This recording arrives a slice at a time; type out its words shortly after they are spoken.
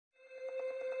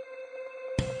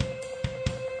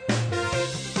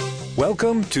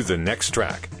Welcome to The Next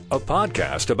Track, a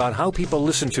podcast about how people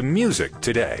listen to music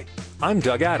today. I'm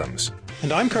Doug Adams.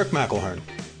 And I'm Kirk McElhearn.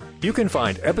 You can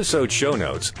find episode show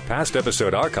notes, past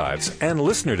episode archives, and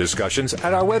listener discussions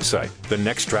at our website,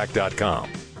 thenexttrack.com.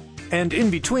 And in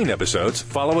between episodes,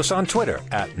 follow us on Twitter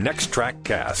at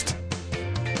NextTrackCast.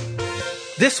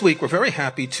 This week, we're very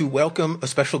happy to welcome a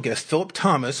special guest, Philip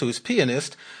Thomas, who is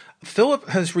pianist. Philip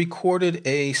has recorded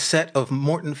a set of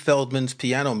Morton Feldman's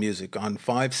piano music on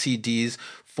 5 CDs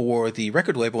for the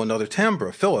record label Another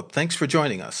Timbre. Philip, thanks for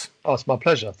joining us. Oh, it's my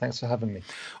pleasure. Thanks for having me.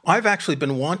 I've actually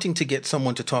been wanting to get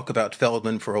someone to talk about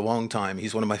Feldman for a long time.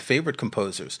 He's one of my favorite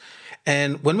composers.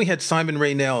 And when we had Simon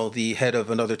Raynell, the head of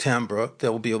Another Timbre,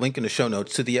 there will be a link in the show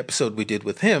notes to the episode we did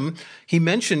with him, he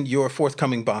mentioned your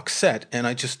forthcoming box set, and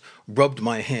I just rubbed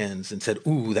my hands and said,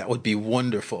 ooh, that would be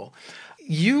wonderful.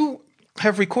 You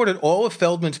have recorded all of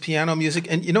Feldman's piano music,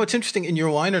 and you know, it's interesting, in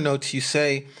your liner notes you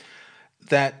say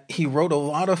that he wrote a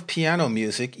lot of piano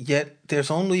music, yet there's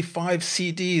only 5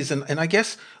 CDs, and I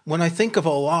guess when I think of a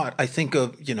lot, I think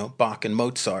of, you know, Bach and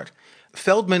Mozart.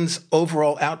 Feldman's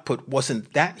overall output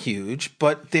wasn't that huge,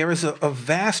 but there is a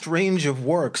vast range of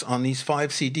works on these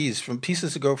 5 CDs, from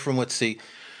pieces that go from, let's see,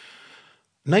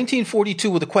 1942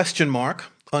 with a question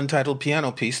mark, untitled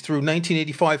piano piece, through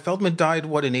 1985. Feldman died,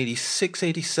 what, in 86,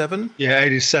 87? Yeah,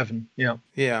 87, yeah.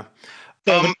 Yeah.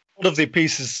 So a lot of the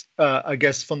pieces, I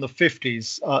guess, from the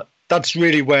 50s, that's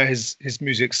really where his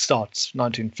music starts,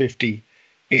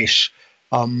 1950-ish.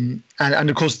 And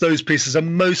of course, those pieces are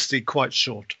mostly quite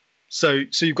short. So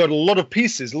you've got a lot of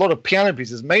pieces, a lot of piano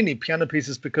pieces, mainly piano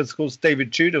pieces because, of course,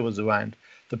 David Tudor was around,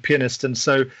 the pianist. And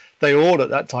so they all, at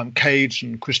that time, Cage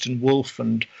and Christian Wolff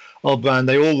and Albarn,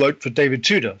 they all wrote for David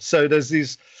Tudor. So there's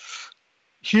these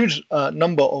huge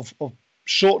number of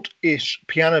short-ish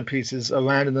piano pieces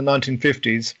around in the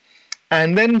 1950s.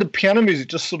 And then the piano music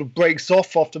just sort of breaks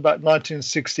off after about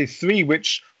 1963,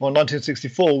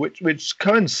 1964, which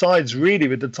coincides really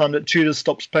with the time that Tudor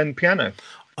stops playing piano.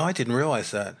 Oh, I didn't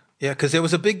realize that. Yeah, because there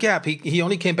was a big gap. He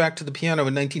only came back to the piano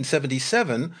in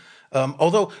 1977,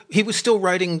 although he was still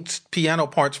writing piano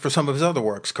parts for some of his other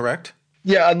works, correct?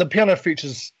 Yeah, and the piano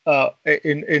features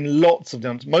in most of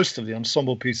the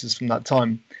ensemble pieces from that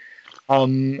time,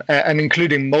 and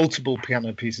including multiple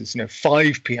piano pieces,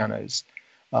 5 pianos,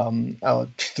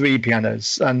 3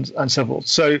 pianos, and so forth.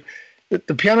 So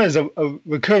the piano is a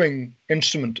recurring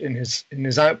instrument in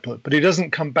his output, but he doesn't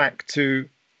come back to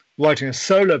writing a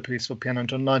solo piece for piano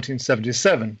until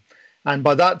 1977. And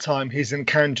by that time, he's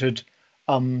encountered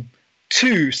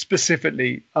 2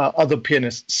 specifically other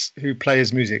pianists who play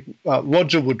his music,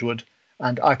 Roger Woodward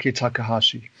and Aki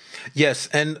Takahashi. Yes,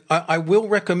 and I will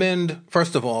recommend,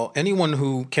 first of all, anyone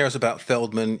who cares about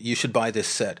Feldman, you should buy this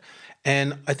set.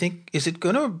 And I think, is it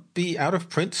going to be out of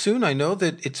print soon? I know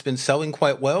that it's been selling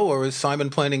quite well, or is Simon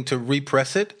planning to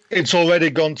repress it? It's already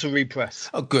gone to repress.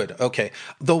 Oh, good. Okay.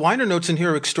 The liner notes in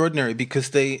here are extraordinary because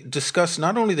they discuss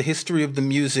not only the history of the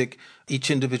music,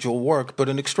 each individual work, but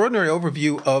an extraordinary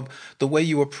overview of the way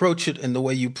you approach it and the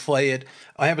way you play it.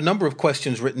 I have a number of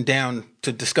questions written down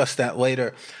to discuss that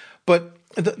later. But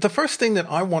the first thing that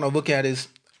I want to look at is,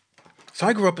 so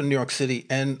I grew up in New York City,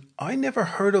 and I never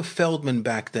heard of Feldman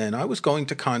back then. I was going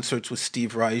to concerts with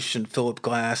Steve Reich and Philip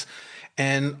Glass,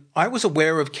 and I was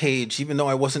aware of Cage, even though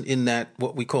I wasn't in that,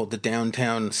 what we called the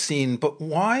downtown scene. But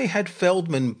why had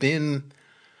Feldman been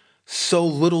so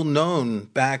little known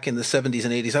back in the 70s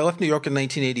and 80s? I left New York in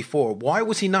 1984. Why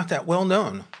was he not that well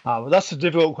known? Well, that's a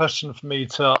difficult question for me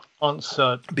to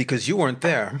answer. Because you weren't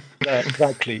there. Yeah,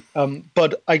 exactly.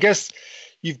 But I guess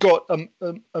you've got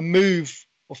a move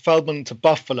of Feldman to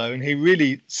Buffalo, and he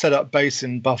really set up base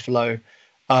in Buffalo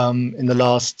in the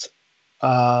last,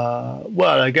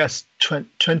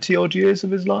 20 odd years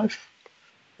of his life.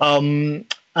 So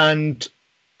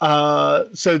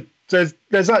there's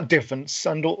that difference.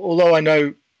 And although I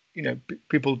know,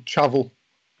 people travel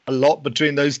a lot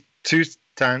between those 2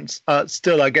 towns,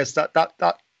 still I guess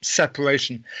that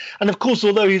separation. And of course,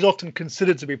 although he's often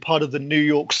considered to be part of the New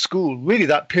York school, really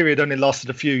that period only lasted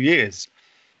a few years.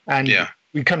 And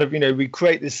we kind of, we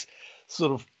create this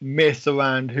sort of myth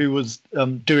around who was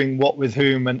doing what with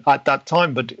whom and at that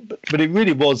time. But it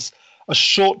really was a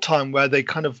short time where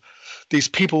these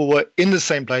people were in the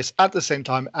same place at the same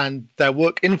time, and their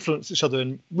work influenced each other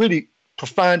in really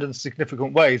profound and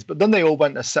significant ways. But then they all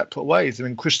went their separate ways. I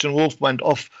mean, Christian Wolff went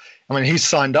off. I mean, he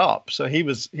signed up, so he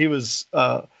was with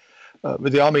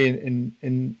the army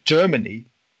in Germany,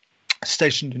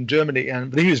 stationed in Germany,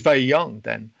 but he was very young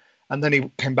then. And then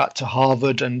he came back to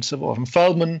Harvard and so forth. And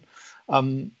Feldman,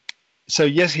 so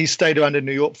yes, he stayed around in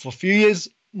New York for a few years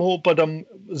more, but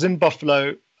was in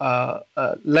Buffalo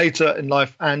later in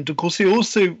life. And of course, he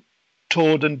also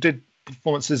toured and did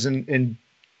performances in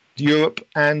Europe.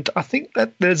 And I think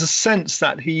that there's a sense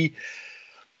that he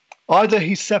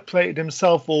separated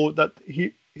himself, or that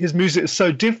his music is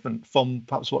so different from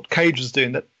perhaps what Cage was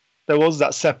doing, that there was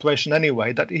that separation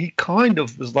anyway, that he kind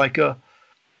of was like a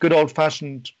good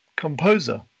old-fashioned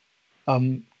composer.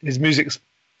 His music's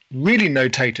really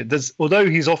notated. Although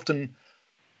he's often,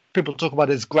 people talk about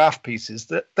his graph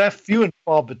pieces, they're few and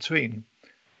far between.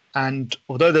 And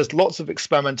although there's lots of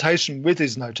experimentation with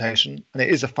his notation, and it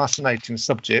is a fascinating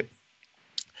subject,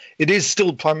 it is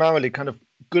still primarily kind of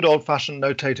good old-fashioned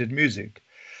notated music.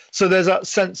 So there's that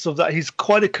sense of that he's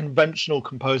quite a conventional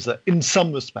composer in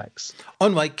some respects.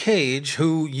 Unlike Cage,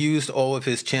 who used all of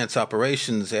his chance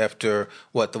operations after,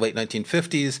 the late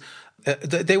 1950s,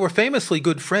 they were famously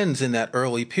good friends in that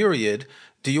early period.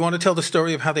 Do you want to tell the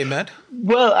story of how they met?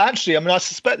 Well, actually, I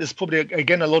suspect there's probably,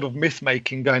 again, a lot of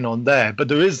myth-making going on there. But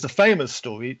there is the famous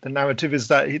story. The narrative is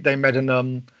that they met in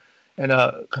a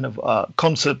kind of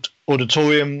concert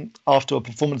auditorium after a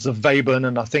performance of Webern,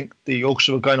 and I think the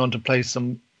orchestra were going on to play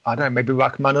some, I don't know, maybe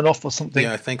Rachmaninoff or something.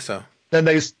 Yeah, I think so. Then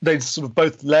they sort of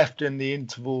both left in the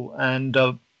interval and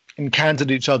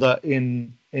encountered each other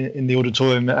in the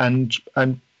auditorium and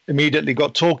immediately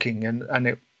got talking, and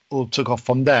it all took off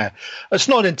from there. It's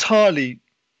not entirely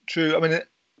true.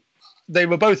 They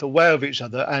were both aware of each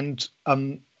other, and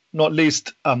not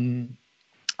least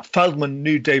Feldman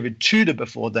knew David Tudor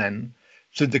before then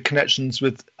through the connections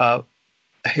with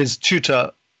his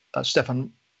tutor,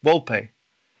 Stefan Volpe.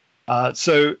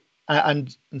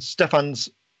 And Stefan's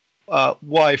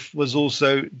wife was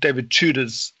also David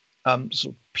Tudor's sort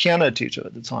of piano teacher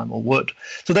at the time, or would.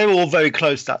 So they were all very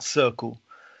close, that circle.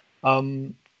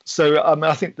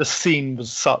 I think the scene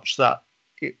was such that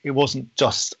it wasn't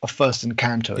just a first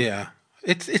encounter. Yeah.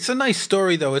 It's a nice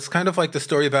story, though. It's kind of like the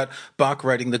story about Bach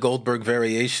writing the Goldberg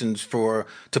variations to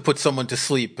put someone to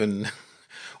sleep, and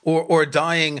or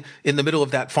dying in the middle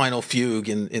of that final fugue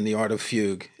in The Art of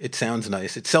Fugue. It sounds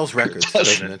nice. It sells records,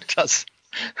 doesn't it? It does.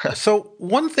 So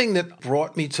one thing that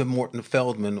brought me to Morton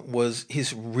Feldman was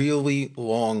his really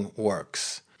long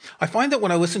works. I find that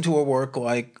when I listen to a work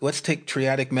like, let's take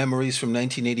Triadic Memories from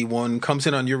 1981, comes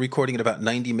in on your recording at about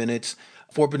 90 minutes.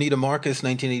 For Bonita Marcus,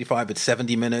 1985, at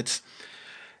 70 minutes.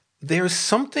 There's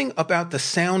something about the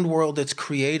sound world that's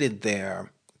created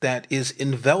there that is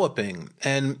enveloping,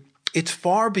 and it's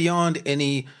far beyond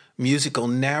any musical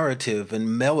narrative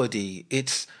and melody.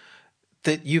 It's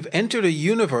that you've entered a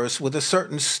universe with a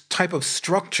certain type of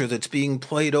structure that's being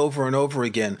played over and over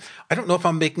again. I don't know if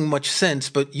I'm making much sense,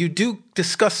 but you do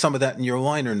discuss some of that in your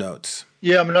liner notes.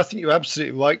 Yeah, I think you're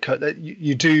absolutely right, Kurt. That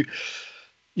you do.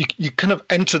 You kind of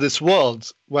enter this world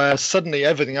where suddenly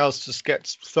everything else just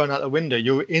gets thrown out the window.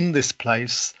 You're in this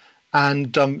place,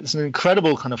 and it's an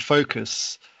incredible kind of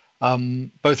focus,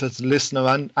 both as a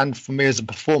listener and for me as a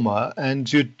performer.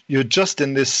 And you're just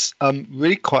in this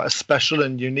really quite a special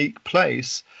and unique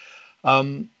place.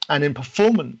 And in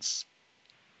performance,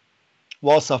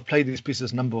 whilst I've played these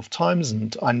pieces a number of times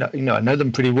and I know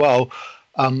them pretty well,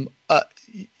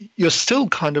 you're still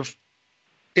kind of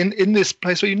in this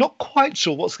place where you're not quite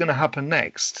sure what's going to happen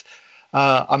next.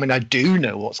 I do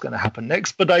know what's going to happen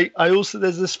next, but I also,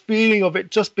 there's this feeling of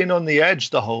it just being on the edge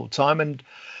the whole time,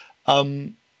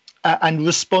 and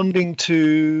responding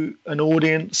to an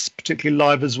audience, particularly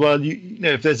live as well. You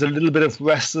know, if there's a little bit of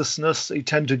restlessness, you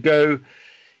tend to go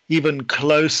even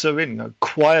closer in,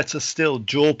 quieter still,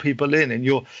 draw people in, and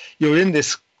you're in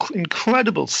this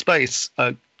incredible space.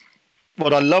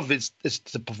 What I love is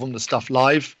to perform the stuff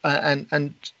live,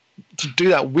 and to do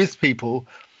that with people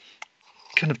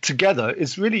kind of together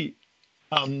is really,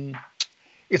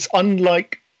 it's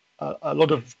unlike a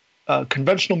lot of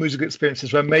conventional music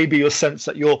experiences where maybe you sense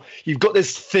that you've got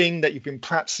this thing that you've been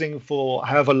practicing for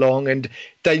however long, and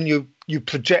then you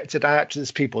project it out to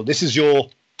these people. This is your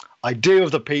idea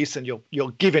of the piece, and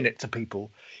you're giving it to people.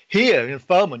 Here in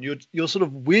Feldman, you're sort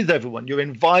of with everyone. You're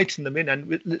inviting them in,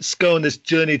 and let's go on this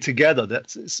journey together.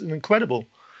 It's an incredible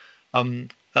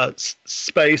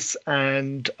space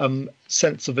and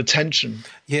sense of attention.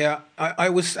 Yeah, I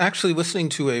was actually listening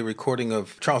to a recording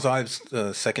of Charles Ives'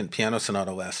 second piano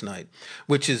sonata last night,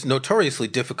 which is notoriously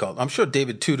difficult. I'm sure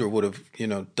David Tudor would have,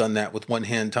 done that with one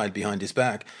hand tied behind his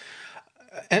back.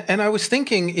 And I was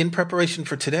thinking in preparation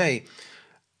for today,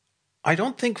 I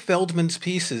don't think Feldman's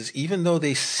pieces, even though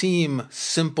they seem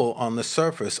simple on the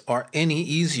surface, are any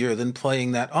easier than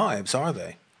playing that Ives, are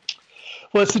they?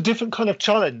 Well, it's a different kind of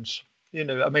challenge.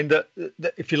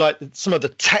 If you like, some of the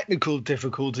technical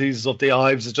difficulties of the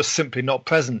Ives are just simply not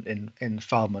present in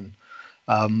Feldman,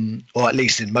 or at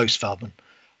least in most Feldman.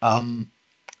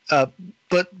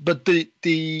 But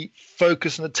the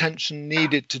focus and attention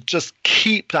needed to just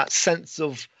keep that sense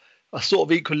of a sort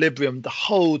of equilibrium the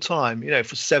whole time,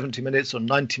 for 70 minutes or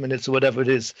 90 minutes or whatever it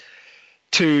is,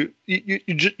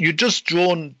 you're just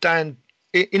drawn down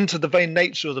into the very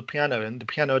nature of the piano and the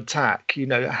piano attack,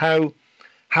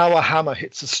 how a hammer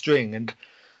hits a string. And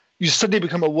you suddenly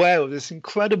become aware of this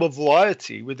incredible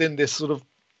variety within this sort of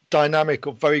dynamic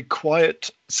of very quiet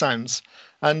sounds.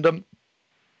 And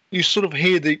you sort of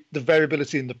hear the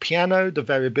variability in the piano, the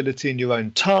variability in your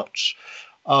own touch.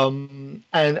 And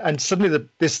suddenly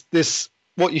this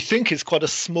what you think is quite a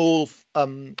small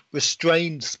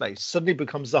restrained space suddenly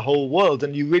becomes the whole world,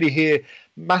 and you really hear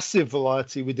massive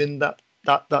variety within that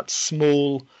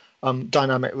small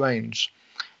dynamic range.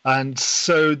 And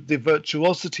so the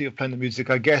virtuosity of playing the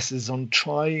music, I guess, is on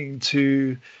trying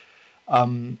to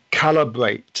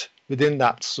calibrate within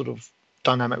that sort of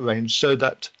dynamic range, so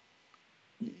that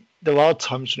there are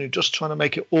times when you're just trying to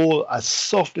make it all as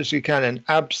soft as you can and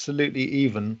absolutely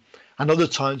even, and other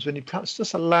times when you perhaps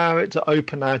just allow it to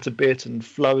open out a bit and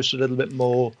flourish a little bit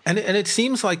more. And it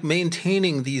seems like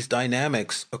maintaining these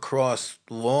dynamics across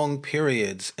long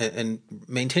periods and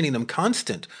maintaining them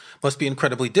constant must be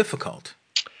incredibly difficult.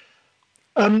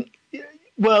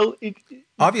 Well,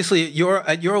 obviously,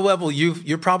 at your level,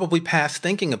 you're probably past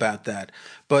thinking about that.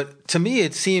 But to me,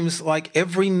 it seems like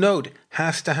every note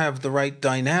has to have the right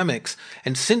dynamics.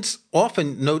 And since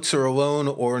often notes are alone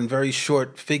or in very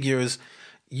short figures,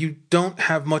 you don't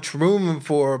have much room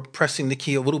for pressing the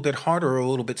key a little bit harder or a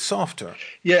little bit softer.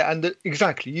 Yeah, and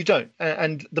exactly, you don't.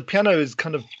 And the piano is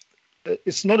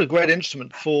it's not a great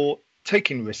instrument for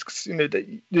taking risks.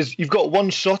 You've got one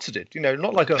shot at it.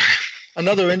 Not like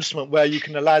another instrument where you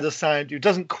can allow the sound. It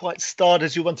doesn't quite start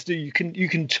as you want to do. You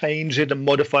can change it and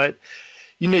modify it.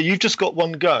 You've just got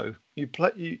one go. You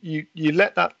play. You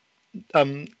let that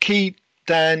key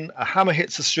down. A hammer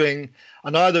hits a string,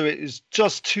 and either it is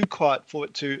just too quiet for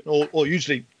it to, or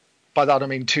usually by that I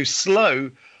mean too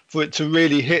slow for it to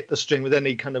really hit the string with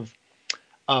any kind of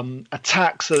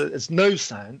attack, so that there's no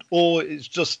sound, or it's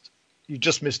just you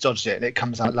just misjudged it and it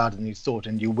comes out louder than you thought,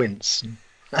 and you wince.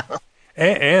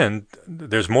 And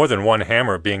there's more than one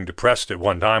hammer being depressed at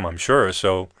one time, I'm sure.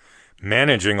 So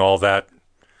managing all that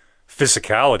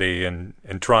physicality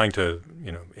and trying to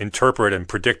interpret and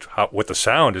predict what the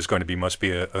sound is going to be must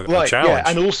be a challenge. Yeah,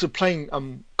 and also playing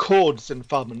chords in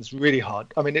Feldman is really hard.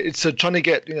 I mean, it's trying to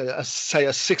get say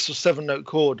a 6 or 7 note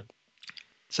chord,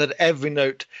 so that every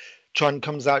note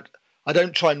comes out. I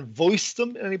don't try and voice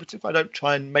them in any particular. I don't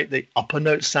try and make the upper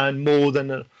note sound more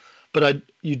than but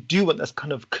you do want this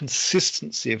kind of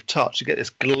consistency of touch. You get this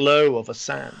glow of a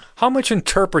sound. How much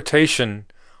interpretation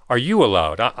are you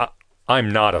allowed?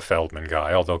 I'm not a Feldman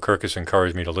guy, although Kirk has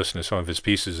encouraged me to listen to some of his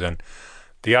pieces. And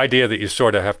the idea that you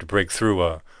sort of have to break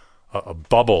through a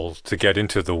bubble to get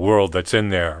into the world that's in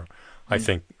there, I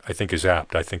think is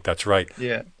apt. I think that's right.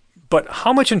 Yeah. But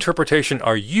how much interpretation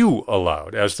are you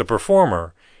allowed as the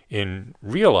performer in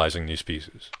realizing these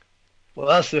pieces? Well,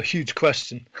 that's a huge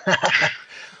question.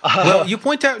 Well, you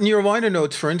point out in your liner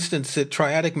notes, for instance, that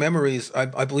Triadic Memories,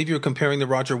 I believe you're comparing the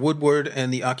Roger Woodward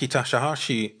and the Aki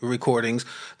Takahashi recordings,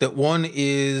 that one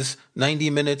is 90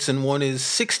 minutes and one is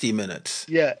 60 minutes.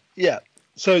 Yeah.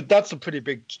 So that's a pretty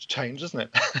big change, isn't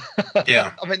it?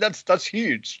 Yeah. I mean, that's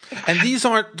huge. And these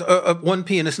aren't one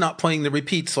pianist not playing the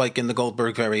repeats like in the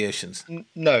Goldberg variations.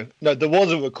 No. There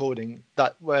was a recording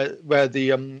that where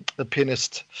the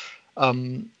pianist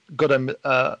got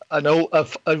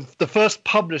the first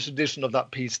published edition of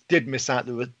that piece did miss out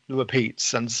the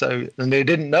repeats, and they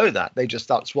didn't know that.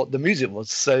 That's what the music was.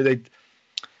 So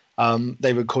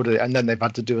they recorded it, and then they've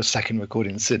had to do a second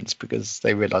recording since because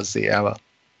they realised the error.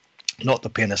 Not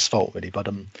the pianist's fault, really, but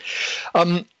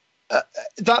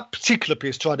that particular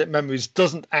piece, Triadic Memories,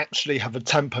 doesn't actually have a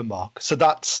tempo mark. So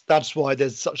that's why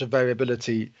there's such a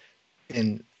variability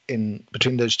in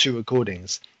between those two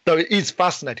recordings. Though it is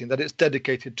fascinating that it's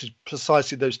dedicated to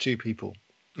precisely those two people.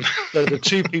 The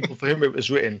two people for whom it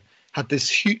was written had this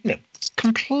huge,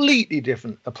 completely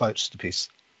different approach to the piece.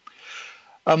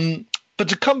 But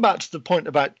to come back to the point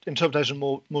about interpretation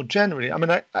more generally, I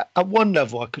mean, at one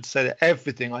level, I could say that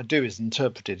everything I do is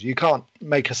interpreted. You can't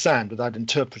make a sound without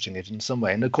interpreting it in some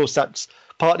way. And of course, that's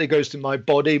partly goes to my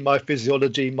body, my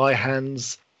physiology, my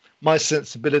hands, my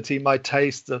sensibility, my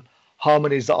taste, the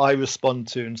harmonies that I respond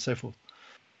to, and so forth.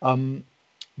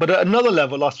 But at another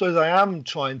level, I suppose I am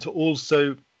trying to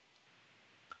also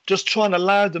just try and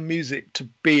allow the music to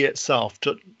be itself,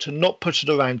 to not push it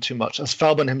around too much. As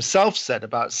Feldman himself said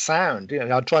about sound,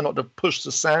 I try not to push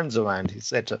the sounds around, he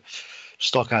said to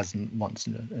Stockhausen once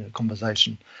in a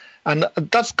conversation. And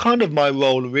that's kind of my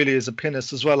role really as a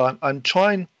pianist as well. I'm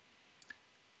trying.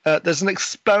 There's an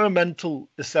experimental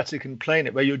aesthetic in playing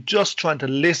it where you're just trying to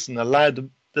listen, allow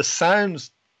the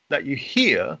sounds that you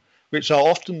hear, which are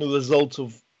often the result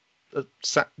of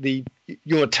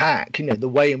your attack, the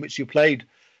way in which you played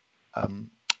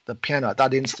the piano at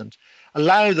that instant,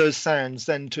 allow those sounds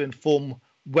then to inform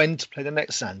when to play the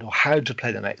next sound or how to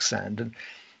play the next sound. And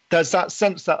there's that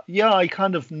sense that, I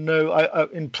kind of know,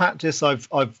 in practice, I've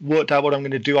worked out what I'm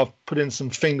going to do. I've put in some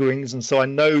fingerings, and so I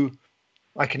know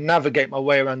I can navigate my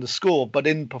way around the score. But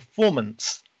in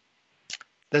performance,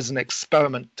 there's an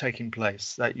experiment taking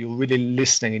place that you're really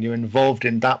listening and you're involved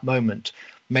in that moment,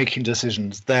 making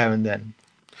decisions there and then.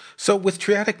 So with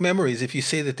triadic memories, if you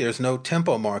say that there's no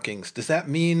tempo markings, does that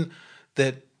mean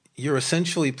that you're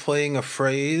essentially playing a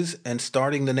phrase and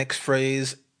starting the next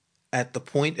phrase at the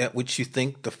point at which you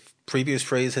think the previous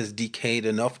phrase has decayed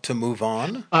enough to move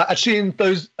on? Actually, in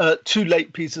those two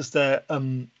late pieces there,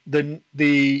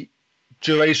 the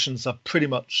durations are pretty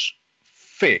much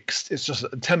fixed. It's just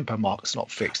that the tempo mark's not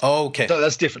fixed. Oh, okay. So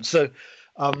that's different. So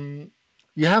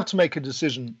you have to make a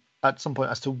decision at some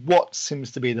point as to what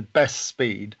seems to be the best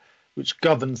speed, which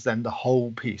governs then the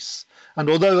whole piece. And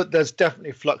although there's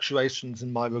definitely fluctuations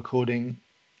in my recording,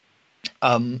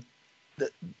 by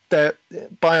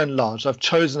and large, I've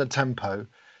chosen a tempo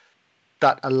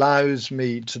that allows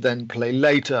me to then play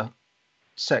later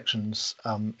sections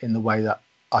in the way that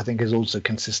I think is also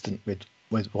consistent with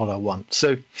what I want.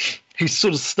 So he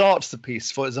sort of starts the piece,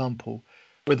 for example,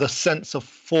 with a sense of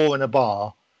 4 in a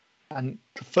bar, and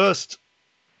the first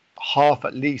half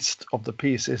at least of the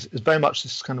piece is very much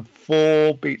this kind of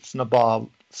 4 beats in a bar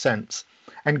sense,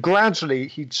 and gradually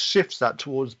he shifts that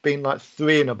towards being like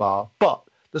 3 in a bar, but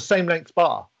the same length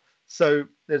bar. So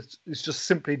it's just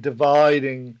simply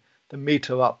dividing the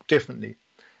meter up differently,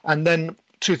 and then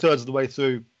 2/3 of the way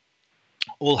through,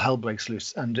 all hell breaks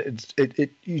loose, and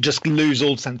you just lose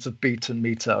all sense of beat and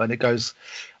meter, and it goes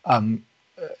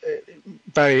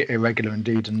very irregular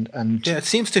indeed. And yeah, it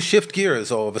seems to shift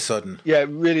gears all of a sudden. Yeah, it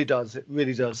really does. It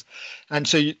really does. And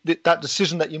so that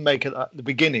decision that you make at the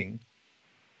beginning,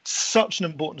 such an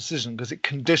important decision because it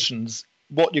conditions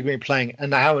what you're going to be playing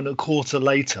an hour and a quarter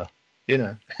later.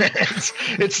 It's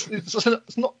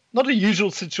not a usual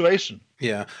situation.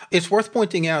 Yeah. It's worth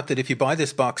pointing out that if you buy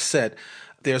this box set,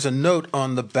 there's a note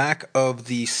on the back of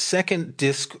the second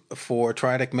disc for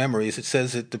Triadic Memories. It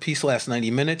says that the piece lasts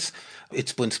 90 minutes.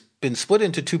 It's been split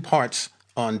into 2 parts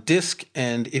on disc,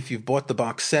 and if you've bought the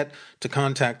box set, to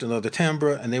contact another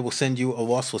timbre, and they will send you a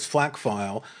lossless FLAC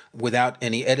file without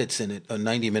any edits in it, a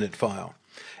 90-minute file.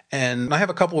 And I have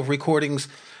a couple of recordings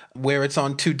where it's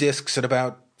on 2 discs at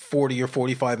about 40 or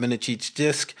 45 minutes each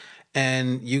disc,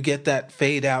 and you get that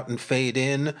fade out and fade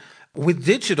in. With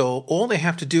digital, all they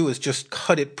have to do is just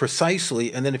cut it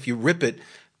precisely, and then if you rip it,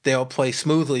 they'll play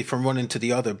smoothly from one into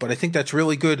the other. But I think that's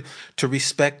really good to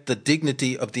respect the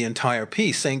dignity of the entire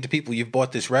piece, saying to people, you've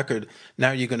bought this record,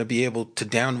 now you're going to be able to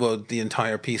download the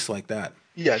entire piece like that.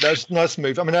 Yeah, that's a nice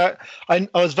move. I mean, I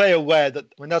was very aware that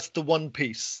that's the one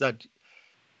piece that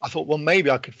I thought, well, maybe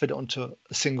I could fit it onto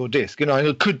a single disc. And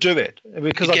I could do it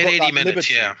because I got 80 that minutes,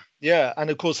 liberty. Yeah, and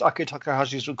of course, Aki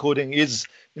Takahashi's recording is,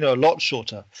 a lot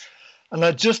shorter. And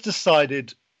I just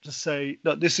decided to say,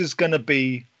 look, this is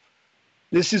probably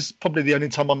the only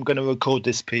time I'm going to record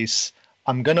this piece.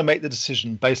 I'm going to make the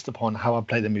decision based upon how I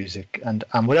play the music, and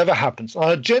whatever happens.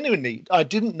 I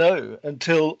didn't know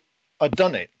until I'd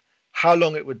done it how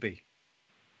long it would be.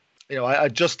 I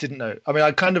just didn't know. I mean,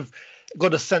 I kind of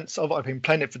got a sense of, I've been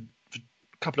playing it for a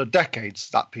couple of decades,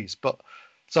 that piece, but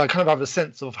so I kind of have a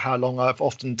sense of how long I've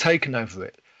often taken over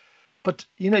it. But,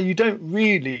 you don't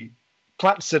really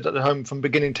practice it at home from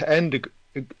beginning to end.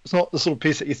 It's not the sort of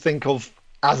piece that you think of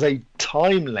as a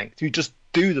time length. You just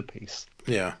do the piece.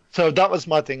 Yeah. So that was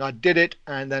my thing. I did it,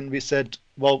 and then we said,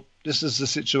 well, this is the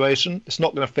situation. It's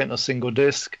not going to fit in a single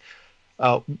disc.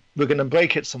 We're going to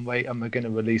break it some way, and we're going to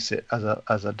release it as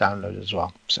a download as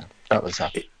well. So that was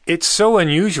that. It's so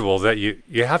unusual that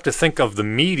you have to think of the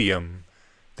medium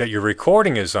that your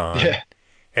recording is on,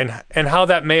 and how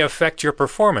that may affect your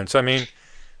performance. I mean,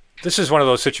 this is one of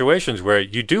those situations where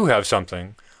you do have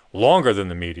something longer than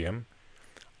the medium.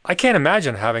 I can't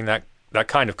imagine having that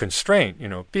kind of constraint.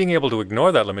 Being able to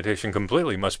ignore that limitation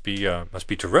completely must be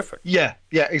terrific. Yeah,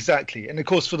 exactly. And of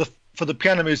course, for the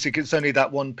piano music, it's only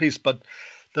that one piece, but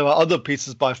there are other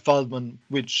pieces by Feldman,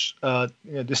 which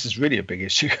this is really a big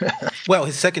issue. Well,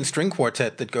 his second string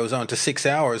quartet that goes on to 6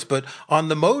 hours, but on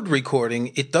the mode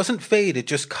recording, it doesn't fade; it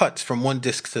just cuts from one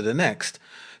disc to the next.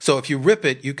 So if you rip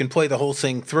it, you can play the whole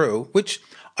thing through, which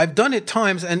I've done at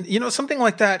times, and something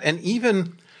like that, and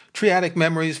even Triadic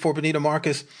Memories for Benita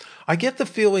Marcus, I get the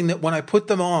feeling that when I put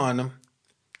them on,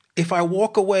 if I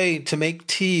walk away to make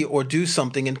tea or do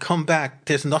something and come back,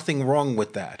 there's nothing wrong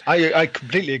with that. I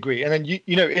completely agree. And then,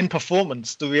 in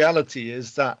performance, the reality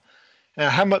is that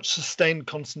how much sustained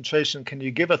concentration can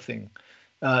you give a thing?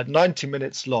 90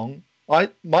 minutes long.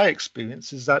 My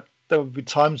experience is that there will be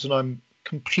times when I'm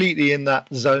completely in that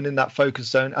zone, in that focus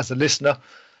zone as a listener,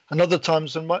 and other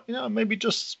times when maybe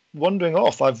just wandering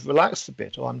off. I've relaxed a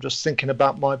bit, or I'm just thinking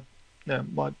about my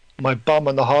bum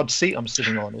and the hard seat I'm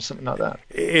sitting on, or something like that.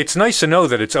 It's nice to know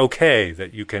that it's okay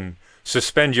that you can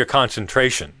suspend your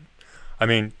concentration. I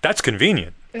mean, that's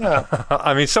convenient. Yeah.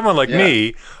 I mean, someone like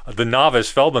me, the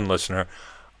novice Feldman listener,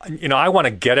 I want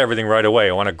to get everything right away.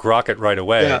 I want to grok it right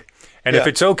away. Yeah. And if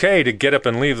it's okay to get up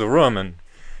and leave the room and,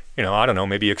 I don't know,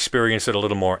 maybe experience it a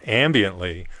little more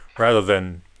ambiently rather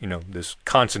than, this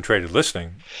concentrated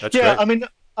listening, that's great. I mean,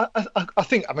 I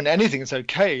think anything is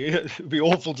okay. It'd be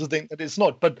awful to think that it's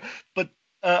not. But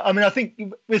I mean, I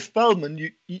think with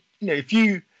Feldman, if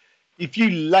you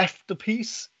left the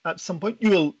piece at some point,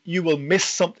 you will miss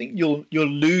something. You'll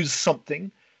lose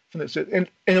something from it. In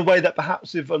a way that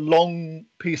perhaps with a long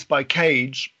piece by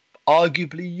Cage,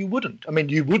 arguably you wouldn't. I mean,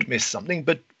 you would miss something,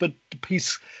 but the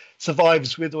piece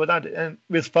survives with or without it. And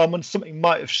with Feldman, something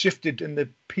might have shifted in the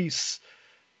piece.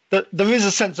 That there is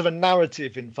a sense of a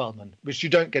narrative in Feldman, which you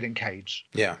don't get in Cage.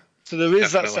 Yeah. So there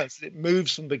is that sense that it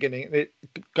moves from the beginning and it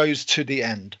goes to the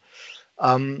end.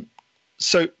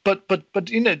 So, but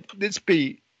let's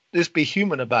be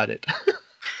human about it.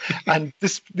 And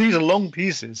these are long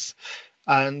pieces,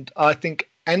 and I think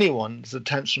anyone's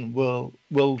attention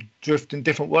will drift in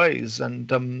different ways,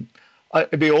 and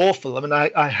it'd be awful. I mean,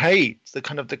 I hate the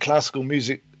kind of the classical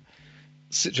music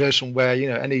situation where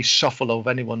any shuffle of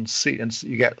anyone's seat and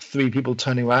you get three people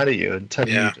turning around at you and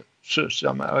telling you to shush.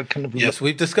 I kind of yes,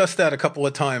 we've discussed that a couple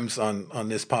of times on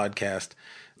this podcast.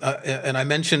 And I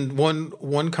mentioned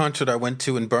one concert I went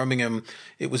to in Birmingham.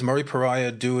 It was Murray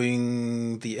Pariah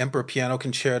doing the Emperor Piano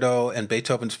Concerto and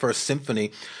Beethoven's First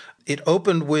Symphony. It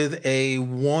opened with a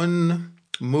one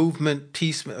movement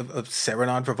piece of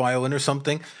Serenade for violin or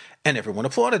something, and everyone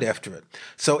applauded after it.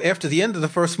 So after the end of the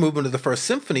first movement of the First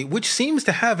Symphony, which seems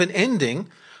to have an ending,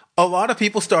 a lot of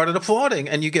people started applauding,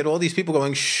 and you get all these people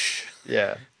going, shh.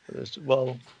 Yeah,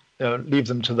 well, leave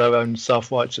them to their own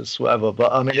self-righteous whatever.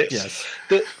 But I mean, yes.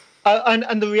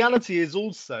 And the reality is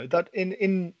also that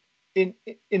in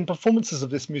performances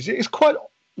of this music, it's quite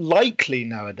likely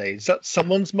nowadays that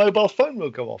someone's mobile phone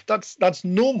will go off. That's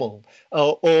normal,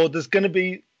 or there's going to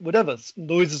be whatever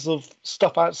noises of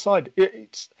stuff outside.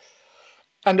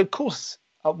 And of course,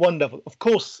 at one level, of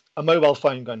course, a mobile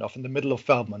phone going off in the middle of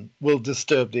Feldman will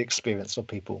disturb the experience of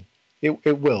people.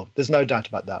 It will. There's no doubt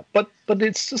about that. But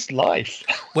it's just life.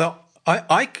 Well,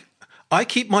 I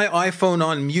keep my iPhone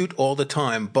on mute all the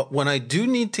time, but when I do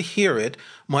need to hear it,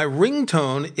 my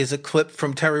ringtone is a clip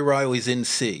from Terry Riley's In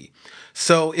C.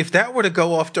 So if that were to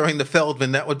go off during the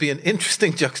Feldman, that would be an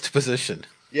interesting juxtaposition.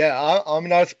 Yeah, I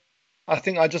mean, I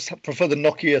think I just prefer the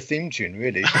Nokia theme tune,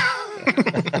 really.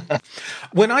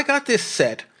 When I got this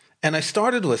set and I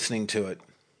started listening to it,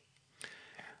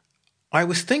 I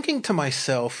was thinking to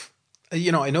myself,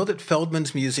 I know that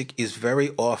Feldman's music is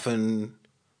very often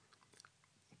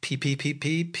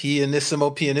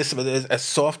pianissimo, as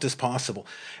soft as possible.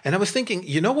 And I was thinking,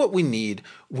 you know what we need?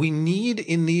 We need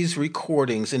in these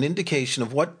recordings an indication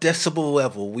of what decibel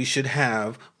level we should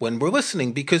have when we're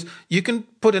listening, because you can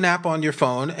put an app on your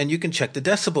phone and you can check the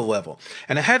decibel level.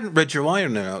 And I hadn't read your liner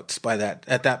notes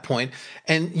at that point.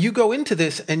 And you go into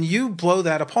this and you blow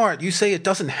that apart. You say it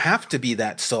doesn't have to be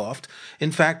that soft.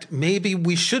 In fact, maybe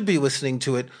we should be listening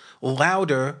to it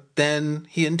louder than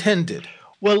he intended.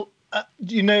 Well,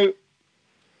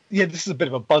 this is a bit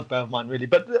of a bugbear of mine, really.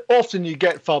 But often you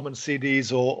get Feldman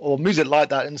CDs or music like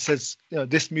that, and it says,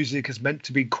 this music is meant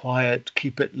to be quiet,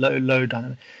 keep it low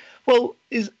down. Well,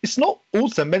 it's not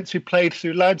also meant to be played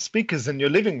through loudspeakers in your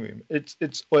living room. It's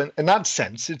in that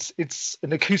sense, it's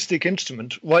an acoustic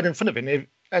instrument right in front of it,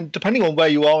 and depending on where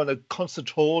you are in a concert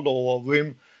hall or a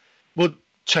room, will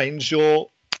change your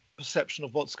perception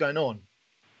of what's going on.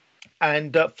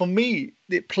 And for me,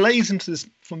 it plays into this,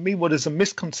 for me, what is a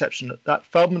misconception that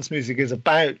Feldman's music is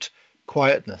about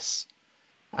quietness.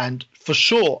 And for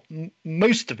sure,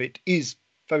 most of it is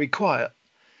very quiet.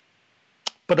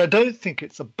 But I don't think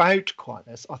it's about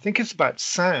quietness. I think it's about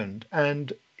sound.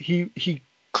 And he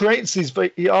creates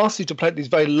he asks you to play at these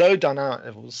very low dynamic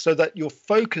levels so that your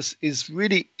focus is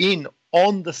really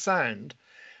on the sound,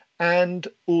 and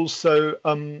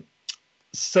also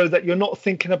so that you're not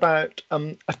thinking about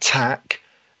attack,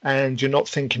 and you're not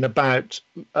thinking about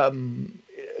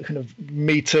kind of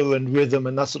meter and rhythm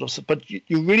and that sort of stuff. But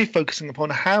you're really focusing upon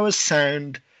how a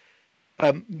sound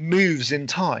moves in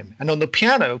time. And on the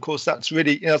piano, of course, that's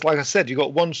really, like I said, you've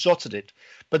got one shot at it,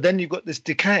 but then you've got this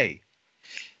decay.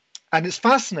 And it's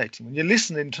fascinating when you're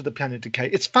listening to the piano decay.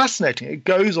 It's fascinating. It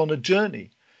goes on a journey.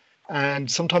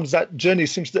 And sometimes that journey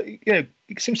seems to, it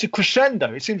seems to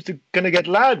crescendo. It seems to going to get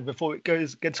louder before it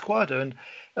gets quieter.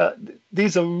 And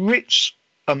these are rich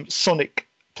sonic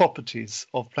properties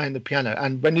of playing the piano.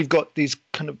 And when you've got these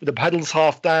kind of the pedals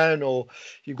half down, or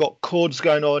you've got chords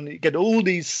going on, you get all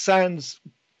these sounds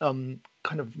kind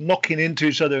of knocking into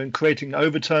each other and creating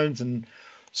overtones and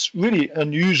really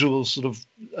unusual sort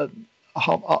of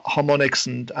harmonics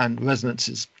and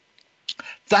resonances.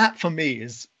 That for me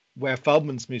is where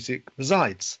Feldman's music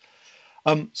resides.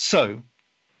 So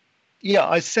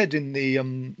I said in the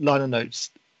liner notes,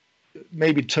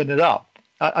 maybe turn it up.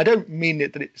 I don't mean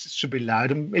it that it should be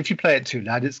loud, and if you play it too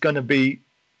loud, it's going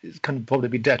to probably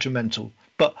be detrimental.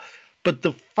 But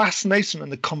the fascination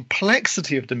and the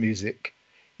complexity of the music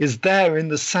is there in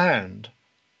the sound,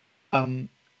 and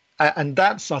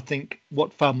that's, I think,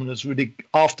 what Feldman was really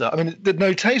after. I mean, the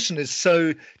notation is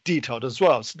so detailed as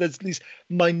well. So there's these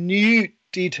minute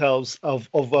details of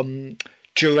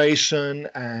duration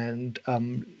and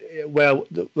where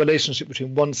the relationship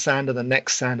between one sound and the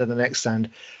next sound and the next sound.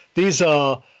 These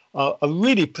are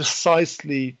really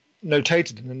precisely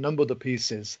notated in a number of the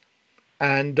pieces.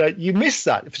 And you miss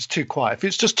that if it's too quiet. If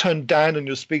it's just turned down on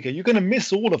your speaker, you're going to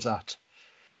miss all of that.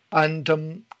 And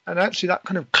actually that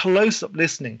kind of close-up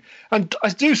listening. And I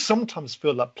do sometimes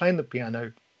feel like playing the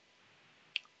piano,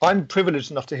 I'm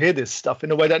privileged enough to hear this stuff in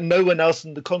a way that no one else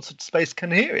in the concert space can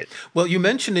hear it. Well, you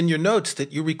mentioned in your notes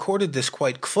that you recorded this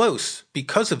quite close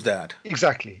because of that.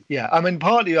 Exactly, yeah. I mean,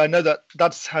 partly I know that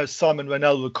that's how Simon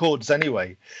Rennell records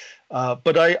anyway.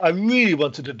 But I really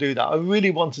wanted to do that. I really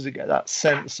wanted to get that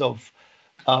sense of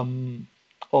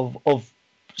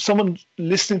someone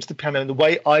listening to the piano in the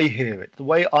way I hear it, the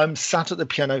way I'm sat at the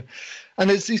piano. And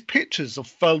there's these pictures of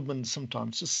Feldman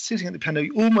sometimes just sitting at the piano,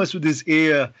 almost with his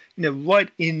ear, right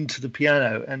into the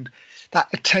piano, and that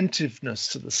attentiveness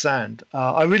to the sound.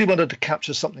 I really wanted to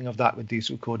capture something of that with these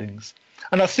recordings.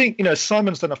 And I think,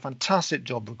 Simon's done a fantastic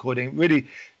job recording. It really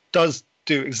does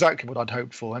do exactly what I'd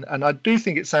hoped for. And I do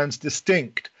think it sounds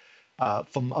distinct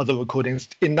from other recordings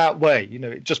in that way.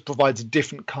 It just provides a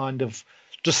different kind of,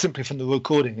 just simply from the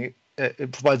recording,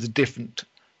 it provides a different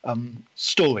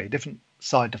story, different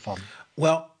side to Feldman.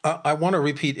 Well, I want to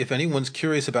repeat, if anyone's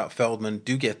curious about Feldman,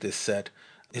 do get this set.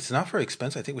 It's not very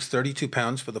expensive. I think it was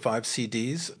 £32 for the 5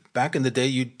 CDs. Back in the day,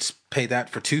 you'd pay that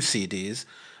for 2 CDs.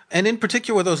 And in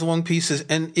particular, those long pieces.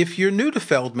 And if you're new to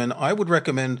Feldman, I would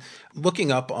recommend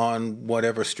looking up on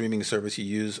whatever streaming service you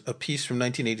use a piece from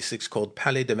 1986 called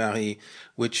Palais de Marie,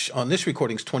 which on this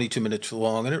recording is 22 minutes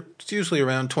long, and it's usually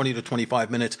around 20 to 25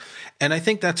 minutes. And I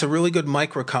think that's a really good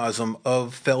microcosm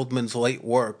of Feldman's late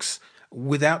works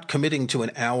without committing to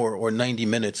an hour or 90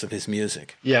 minutes of his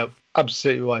music. Yeah,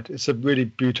 absolutely right. It's a really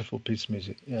beautiful piece of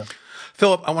music. Yeah.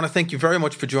 Philip, I want to thank you very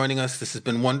much for joining us. This has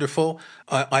been wonderful.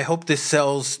 I hope this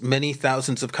sells many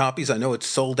thousands of copies. I know it's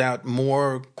sold out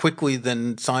more quickly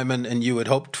than Simon and you had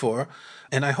hoped for.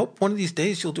 And I hope one of these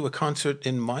days you'll do a concert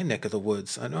in my neck of the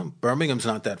woods. I know Birmingham's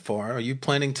not that far. Are you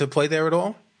planning to play there at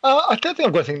all? I don't think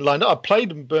I've got anything lined up. I played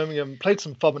in Birmingham, played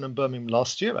some Feldman in Birmingham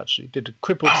last year, actually. Did a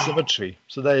Crippled Symmetry.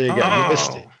 So there you go. You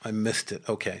missed it. I missed it.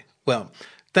 Okay. Well,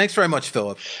 thanks very much,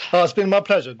 Philip. It's been my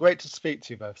pleasure. Great to speak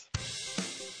to you both.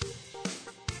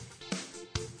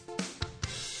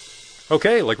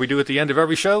 Okay, like we do at the end of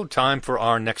every show, time for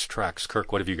our next tracks.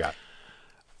 Kirk, what have you got?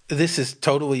 This is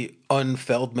totally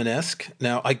un-Feldman-esque.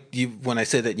 Now, when I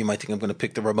say that, you might think I'm going to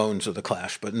pick the Ramones or the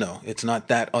Clash, but no, it's not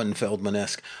that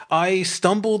un-Feldman-esque. I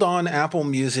stumbled on Apple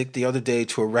Music the other day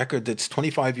to a record that's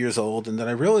 25 years old and that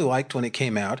I really liked when it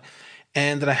came out,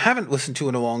 and that I haven't listened to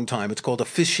in a long time. It's called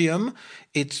Officium.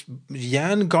 It's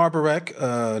Jan Garbarek,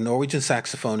 a Norwegian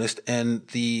saxophonist, and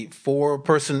the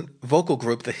 4-person vocal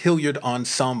group, the Hilliard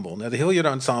Ensemble. Now, the Hilliard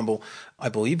Ensemble, I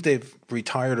believe they've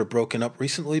retired or broken up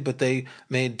recently, but they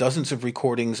made dozens of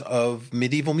recordings of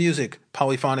medieval music,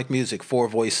 polyphonic music, 4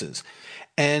 voices.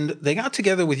 And they got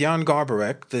together with Jan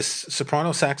Garbarek, this soprano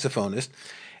saxophonist,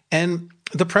 and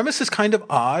the premise is kind of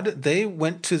odd. They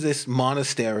went to this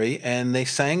monastery and they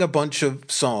sang a bunch of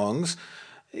songs,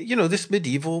 this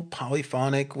medieval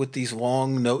polyphonic with these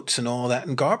long notes and all that,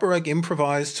 and Garbarek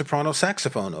improvised soprano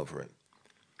saxophone over it.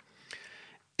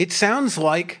 It sounds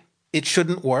like it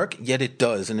shouldn't work, yet it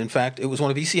does. And in fact, it was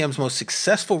one of ECM's most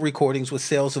successful recordings with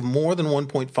sales of more than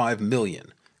 1.5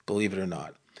 million, believe it or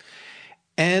not.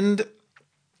 And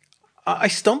I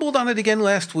stumbled on it again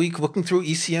last week looking through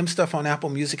ECM stuff on Apple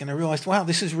Music, and I realized, wow,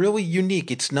 this is really unique.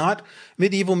 It's not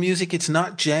medieval music, it's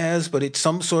not jazz, but it's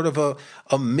some sort of a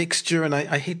mixture, and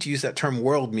I hate to use that term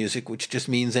world music, which just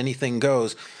means anything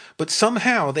goes. But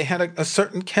somehow they had a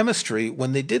certain chemistry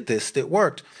when they did this that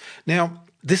worked. Now,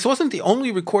 this wasn't the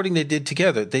only recording they did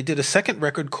together. They did a second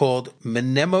record called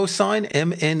Mnemosyne,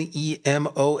 Mnemosyne,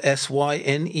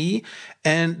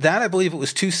 and that, I believe it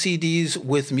was 2 CDs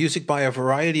with music by a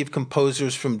variety of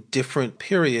composers from different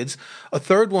periods. A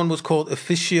third one was called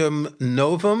Officium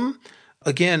Novum.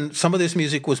 Again, some of this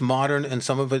music was modern and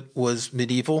some of it was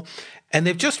medieval. And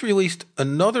they've just released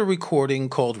another recording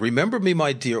called Remember Me,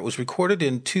 My Dear. It was recorded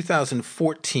in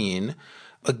 2014.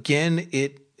 Again,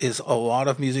 it is a lot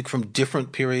of music from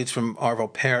different periods, from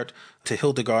Arvo Pärt to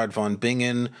Hildegard von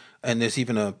Bingen, and there's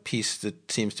even a piece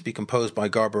that seems to be composed by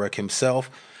Garbarek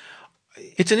himself.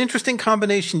 It's an interesting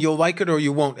combination. You'll like it or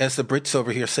you won't. As the Brits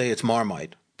over here say, it's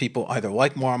Marmite. People either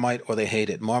like Marmite or they hate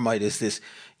it. Marmite is this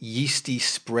yeasty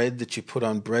spread that you put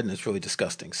on bread, and it's really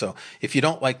disgusting. So if you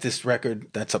don't like this record,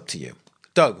 that's up to you.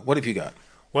 Doug, what have you got?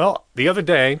 Well, the other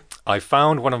day, I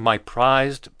found one of my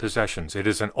prized possessions. It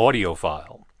is an audio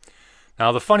file.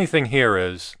 Now, the funny thing here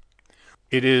is,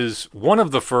 it is one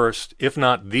of the first, if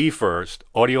not the first,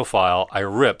 audio file I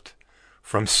ripped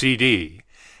from CD,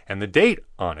 and the date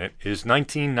on it is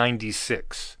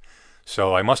 1996.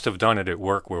 So I must have done it at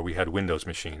work where we had Windows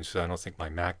machines. I don't think my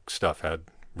Mac stuff had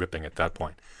ripping at that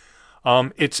point.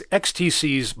 It's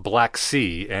XTC's Black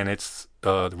Sea, and it's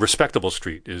Respectable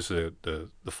Street is the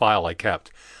file I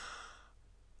kept.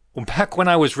 Back when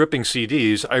I was ripping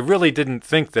CDs, I really didn't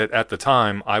think that at the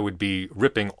time I would be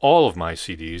ripping all of my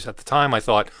CDs. At the time I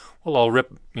thought, well, I'll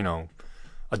rip,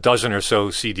 a dozen or so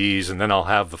CDs and then I'll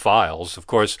have the files. Of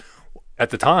course,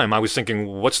 at the time I was thinking,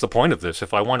 what's the point of this?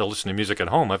 If I want to listen to music at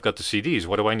home, I've got the CDs.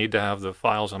 What do I need to have the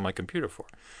files on my computer for?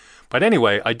 But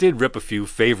anyway, I did rip a few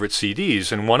favorite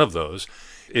CDs, and one of those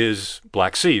is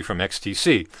Black Sea from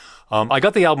XTC. I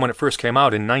got the album when it first came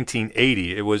out in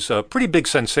 1980. It was a pretty big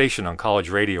sensation on college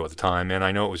radio at the time, and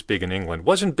I know it was big in England. It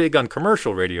wasn't big on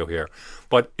commercial radio here,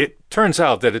 but it turns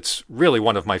out that it's really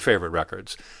one of my favorite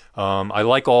records. I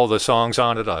like all the songs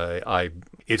on it.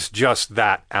 It's just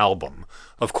that album.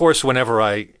 Of course, whenever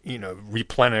I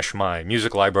replenish my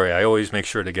music library, I always make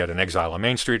sure to get an Exile on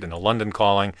Main Street and a London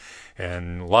Calling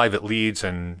and Live at Leeds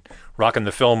and Rockin'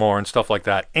 the Fillmore and stuff like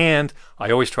that. And I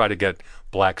always try to get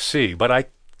Black Sea. But I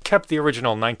kept the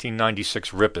original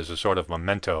 1996 rip as a sort of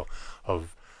memento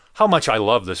of how much I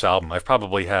love this album. I've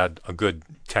probably had a good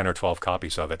 10 or 12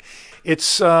 copies of it.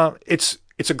 It's a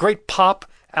great pop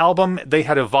album. They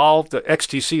had evolved, the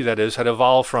XTC that is, had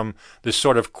evolved from this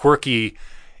sort of quirky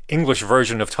English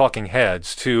version of Talking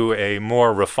Heads to a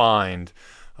more refined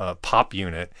pop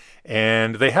unit,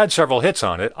 and they had several hits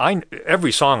on it.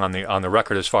 Every song on the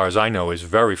record, as far as I know, is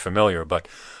very familiar, but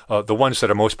the ones that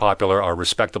are most popular are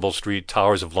Respectable Street,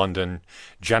 Towers of London,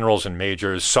 Generals and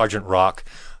Majors, Sergeant Rock.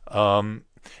 And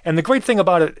the great thing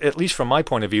about it, at least from my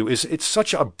point of view, is it's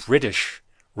such a British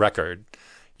record.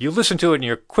 You listen to it and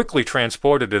you're quickly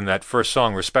transported in that first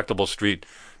song, Respectable Street,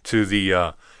 to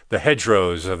the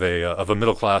hedgerows of a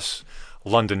middle-class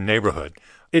London neighborhood.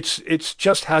 It's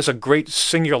just has a great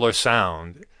singular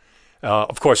sound.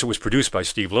 Of course, it was produced by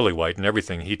Steve Lillywhite, and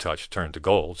everything he touched turned to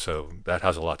gold, so that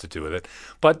has a lot to do with it.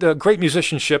 But great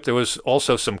musicianship. There was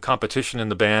also some competition in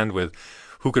the band with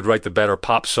who could write the better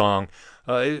pop song.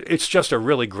 It's just a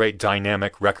really great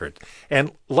dynamic record.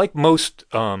 And like most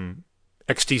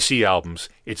XTC albums,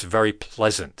 it's very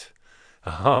pleasant.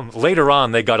 Later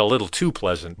on, they got a little too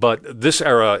pleasant, but this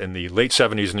era in the late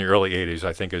 70s and the early 80s,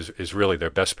 I think, is really their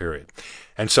best period.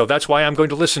 And so that's why I'm going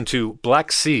to listen to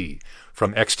Black Sea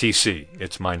from XTC.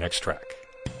 It's my next track.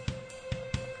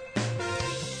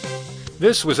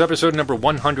 This was episode number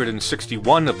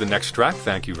 161 of The Next Track.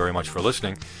 Thank you very much for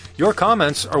listening. Your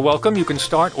comments are welcome. You can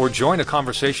start or join a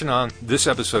conversation on this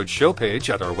episode's show page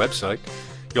at our website.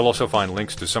 You'll also find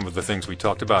links to some of the things we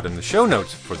talked about in the show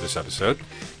notes for this episode.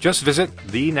 Just visit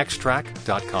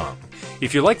thenexttrack.com.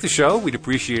 If you like the show, we'd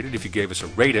appreciate it if you gave us a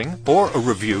rating or a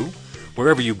review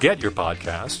wherever you get your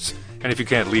podcasts. And if you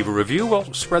can't leave a review,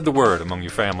 well, spread the word among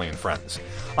your family and friends.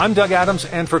 I'm Doug Adams,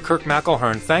 and for Kirk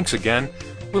McElhearn, thanks again.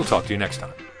 We'll talk to you next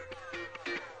time.